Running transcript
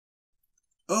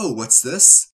Oh, what's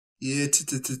this? Yeah,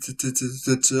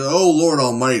 oh Lord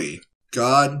Almighty.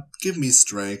 God, give me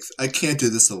strength. I can't do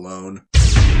this alone.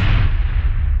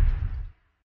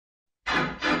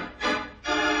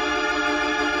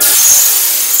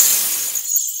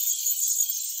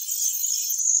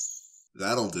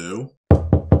 That'll do.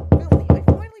 Finally, I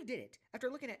finally did it. After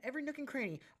looking at every nook and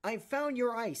cranny, I found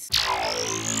your ice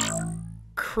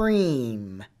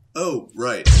cream. Oh,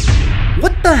 right.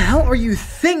 What the hell are you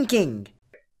thinking?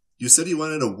 You said you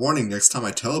wanted a warning next time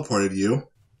I teleported you.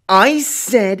 I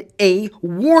said a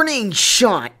warning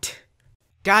shot.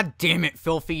 God damn it,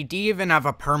 Filthy. Do you even have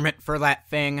a permit for that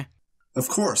thing? Of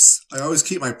course. I always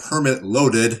keep my permit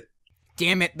loaded.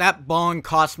 Damn it, that bong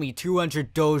cost me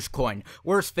 200 Dogecoin.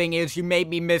 Worst thing is, you made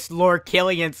me miss Lord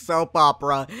Killian's soap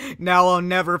opera. Now I'll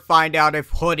never find out if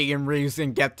Hoodie and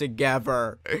Reason get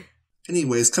together.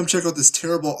 Anyways, come check out this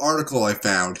terrible article I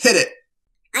found. Hit it!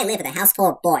 I live with a house full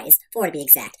of boys, 4 to be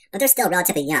exact, but they're still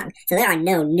relatively young, so there are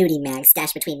no nudie mags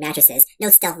stashed between mattresses, no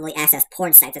stealthily accessed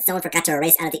porn sites that someone forgot to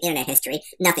erase out of the internet history,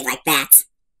 nothing like that.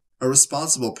 A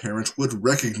responsible parent would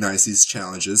recognize these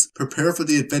challenges, prepare for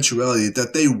the eventuality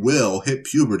that they will hit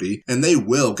puberty, and they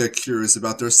will get curious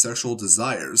about their sexual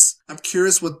desires. I'm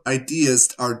curious what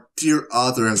ideas our dear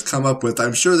author has come up with.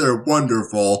 I'm sure they're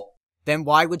wonderful. Then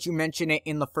why would you mention it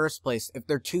in the first place? If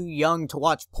they're too young to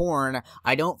watch porn,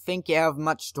 I don't think you have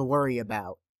much to worry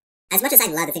about. As much as I'd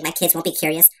love to think my kids won't be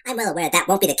curious, I'm well aware that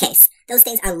won't be the case. Those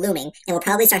things are looming, and will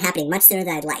probably start happening much sooner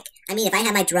than I'd like. I mean, if I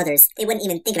had my druthers, they wouldn't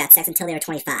even think about sex until they were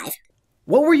 25.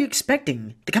 What were you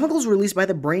expecting? The chemicals released by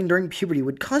the brain during puberty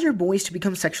would cause your boys to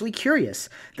become sexually curious.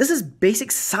 This is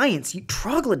basic science, you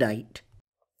troglodyte.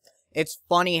 It's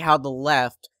funny how the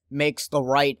left makes the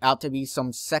right out to be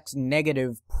some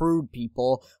sex-negative prude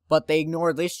people, but they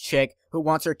ignore this chick who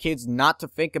wants her kids not to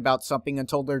think about something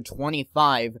until they're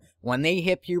 25. When they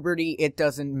hit puberty, it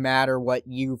doesn't matter what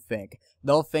you think.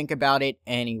 They'll think about it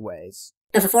anyways.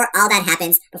 But before all that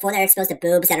happens, before they're exposed to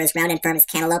boobs that are as round and firm as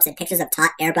cantaloupes and pictures of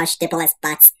taut airbrush dimple-less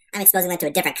butts, I'm exposing them to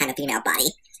a different kind of female body.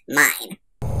 Mine.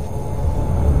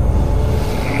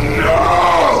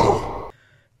 No!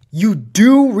 You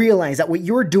do realize that what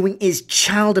you're doing is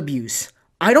child abuse.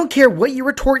 I don't care what your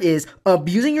retort is,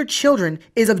 abusing your children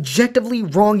is objectively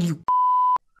wrong, you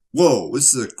Whoa,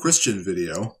 this is a Christian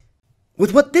video.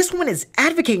 With what this woman is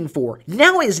advocating for,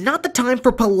 now is not the time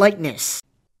for politeness.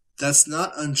 That's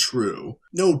not untrue.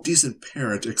 No decent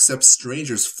parent accepts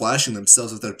strangers flashing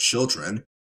themselves at their children.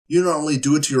 You not only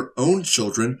do it to your own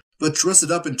children, but dress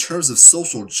it up in terms of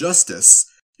social justice.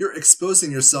 You're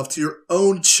exposing yourself to your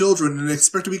own children and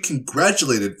expect to be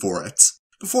congratulated for it,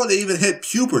 before they even hit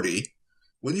puberty.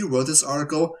 When you wrote this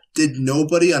article, did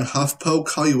nobody on HuffPo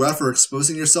call you out for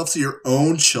exposing yourself to your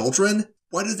own children?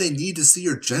 Why do they need to see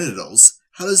your genitals?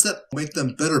 How does that make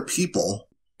them better people?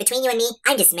 Between you and me,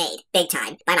 I'm dismayed, big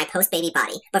time, by my post-baby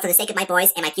body, but for the sake of my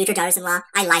boys and my future daughters-in-law,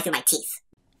 I lie through my teeth.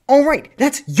 Alright,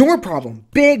 that's your problem.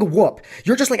 Big whoop.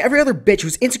 You're just like every other bitch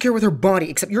who's insecure with her body,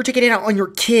 except you're taking it out on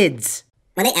your kids.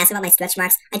 When they ask about my stretch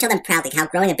marks, I tell them proudly how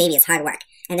growing a baby is hard work,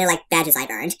 and they're like badges I've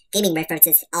earned. Gaming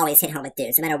references always hit home with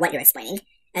dudes, no matter what you're explaining.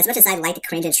 As much as I like to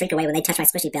cringe and shrink away when they touch my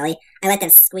squishy belly, I let them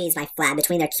squeeze my flab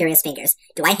between their curious fingers.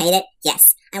 Do I hate it?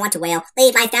 Yes. I want to wail,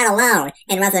 "Leave my fat alone!"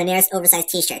 and run for the nearest oversized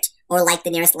t-shirt, or like the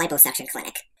nearest liposuction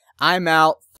clinic. I'm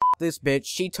out. F this bitch.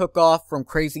 She took off from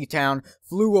Crazy Town,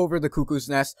 flew over the cuckoo's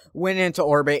nest, went into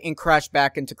orbit, and crashed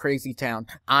back into Crazy Town.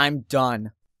 I'm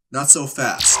done. Not so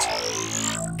fast.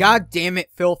 God damn it,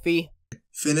 Filthy.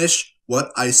 Finish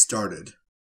what I started.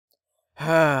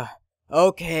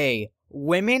 Okay.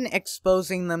 Women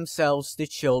exposing themselves to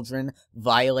children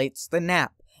violates the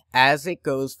NAP, as it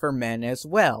goes for men as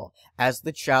well, as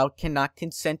the child cannot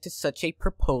consent to such a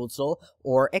proposal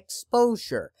or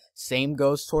exposure. Same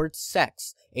goes towards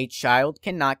sex. A child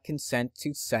cannot consent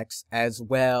to sex as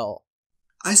well.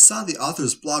 I saw the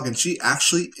author's blog and she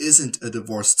actually isn't a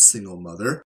divorced single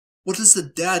mother. What does the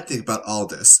dad think about all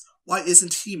this? Why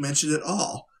isn't he mentioned at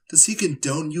all? Does he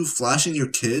condone you flashing your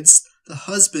kids? The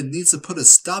husband needs to put a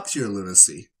stop to your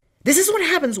lunacy. This is what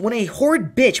happens when a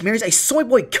horrid bitch marries a soy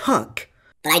boy cuck.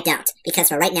 But I don't, because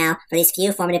for right now, for these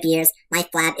few formative years, my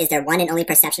flab is their one and only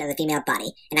perception of the female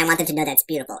body, and I want them to know that it's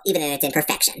beautiful, even in its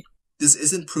imperfection. This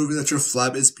isn't proving that your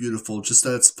flab is beautiful, just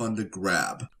that it's fun to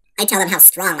grab. I tell them how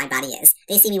strong my body is.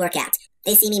 They see me work out.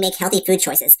 They see me make healthy food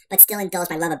choices, but still indulge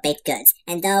my love of baked goods.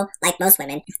 And though, like most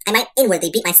women, I might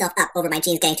inwardly beat myself up over my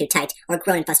jeans getting too tight, or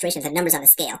growing frustrations at numbers on the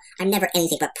scale, I'm never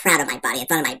anything but proud of my body in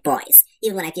front of my boys,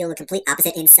 even when I feel the complete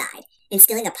opposite inside.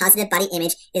 Instilling a positive body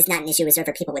image is not an issue reserved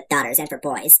for people with daughters and for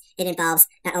boys. It involves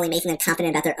not only making them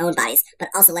confident about their own bodies, but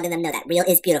also letting them know that real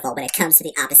is beautiful when it comes to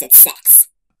the opposite sex.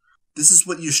 This is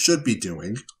what you should be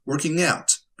doing. Working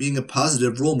out. Being a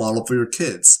positive role model for your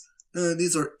kids. None of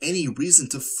these are any reason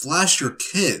to flash your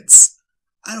kids.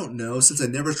 I don't know, since I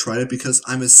never tried it because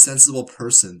I'm a sensible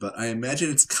person, but I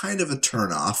imagine it's kind of a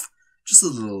turn-off. Just a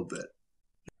little bit.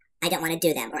 I don't want to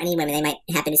do them, or any women they might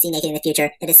happen to see naked in the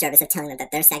future, the disservice of telling them that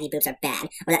their saggy boobs are bad,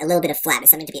 or that a little bit of flab is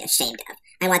something to be ashamed of.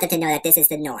 I want them to know that this is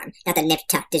the norm, not the nipped,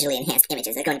 tucked, digitally enhanced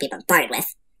images they're going to be bombarded with.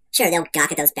 Sure, they'll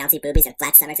gawk at those bouncy boobies and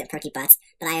flat stomachs and perky butts,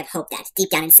 but I have hope that, deep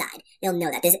down inside, they'll know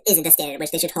that this isn't the standard at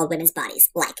which they should hold women's bodies,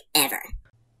 like, ever.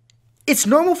 It's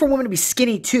normal for women to be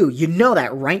skinny too, you know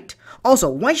that, right? Also,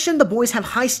 why shouldn't the boys have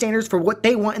high standards for what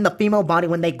they want in the female body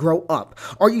when they grow up?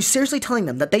 Are you seriously telling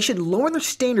them that they should lower their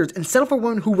standards and settle for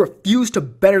women who refuse to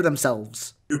better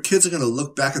themselves? Your kids are going to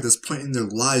look back at this point in their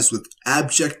lives with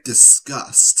abject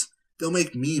disgust. They'll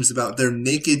make memes about their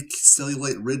naked,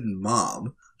 cellulite-ridden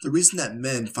mom. The reason that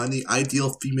men find the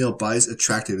ideal female bodies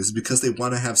attractive is because they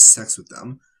want to have sex with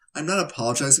them. I'm not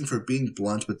apologizing for being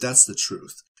blunt, but that's the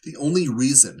truth. The only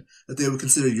reason that they would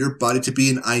consider your body to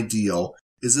be an ideal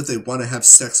is if they want to have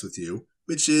sex with you,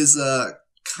 which is,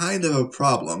 kind of a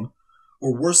problem.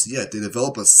 Or worse yet, they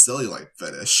develop a cellulite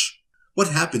fetish. What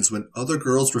happens when other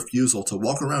girls' refusal to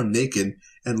walk around naked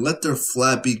and let their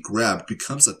flab be grabbed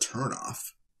becomes a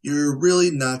turnoff? You're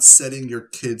really not setting your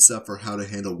kids up for how to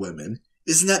handle women.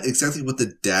 Isn't that exactly what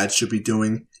the dads should be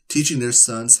doing? Teaching their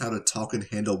sons how to talk and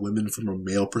handle women from a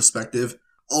male perspective?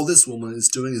 All this woman is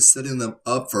doing is setting them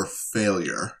up for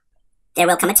failure. There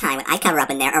will come a time when I cover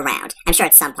up and they're around. I'm sure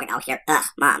at some point I'll hear, "Ugh,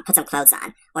 Mom, put some clothes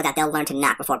on," or that they'll learn to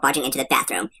knock before barging into the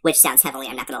bathroom, which sounds heavily,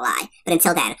 I'm not gonna lie. But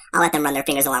until then, I'll let them run their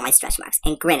fingers along my stretch marks,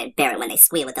 and grin and bear it when they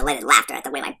squeal with delighted laughter at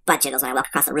the way my butt jiggles when I walk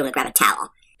across the room to grab a towel.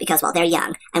 Because while they're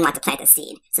young, I want to plant the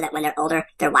seed, so that when they're older,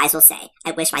 their wives will say,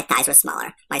 "I wish my thighs were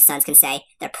smaller." My sons can say,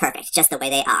 "They're perfect, just the way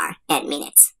they are," and mean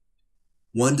it.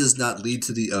 One does not lead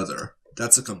to the other.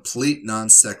 That's a complete non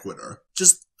sequitur.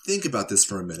 Just think about this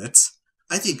for a minute.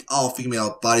 I think all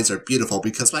female bodies are beautiful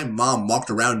because my mom walked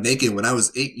around naked when I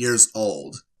was 8 years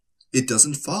old. It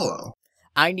doesn't follow.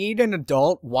 I need an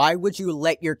adult. Why would you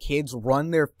let your kids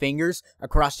run their fingers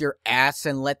across your ass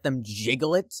and let them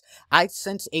jiggle it? I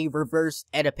sense a reverse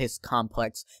Oedipus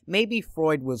complex. Maybe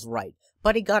Freud was right,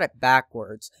 but he got it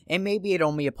backwards, and maybe it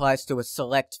only applies to a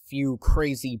select few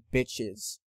crazy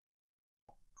bitches.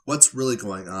 What's really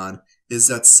going on is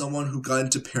that someone who got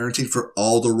into parenting for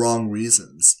all the wrong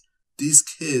reasons. These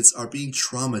kids are being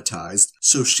traumatized,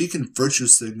 so she can virtue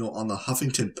signal on the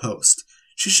Huffington Post.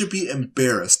 She should be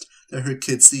embarrassed that her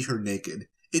kids see her naked.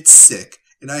 It's sick,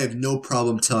 and I have no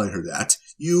problem telling her that.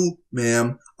 You,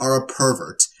 ma'am, are a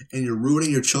pervert, and you're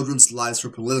ruining your children's lives for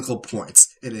political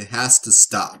points, and it has to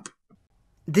stop.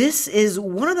 This is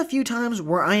one of the few times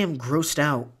where I am grossed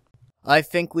out. I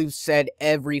think we've said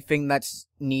everything that's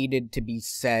needed to be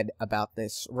said about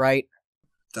this, right?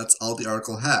 That's all the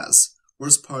article has.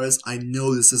 Worst part is, I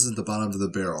know this isn't the bottom of the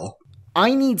barrel.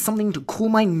 I need something to cool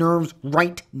my nerves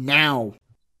right now.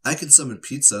 I can summon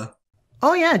pizza.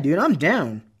 Oh yeah, dude, I'm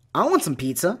down. I want some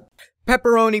pizza.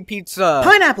 Pepperoni pizza!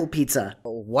 Pineapple pizza!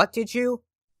 What did you?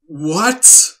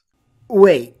 What?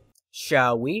 Wait.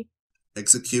 Shall we?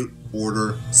 Execute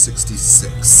Order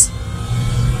 66.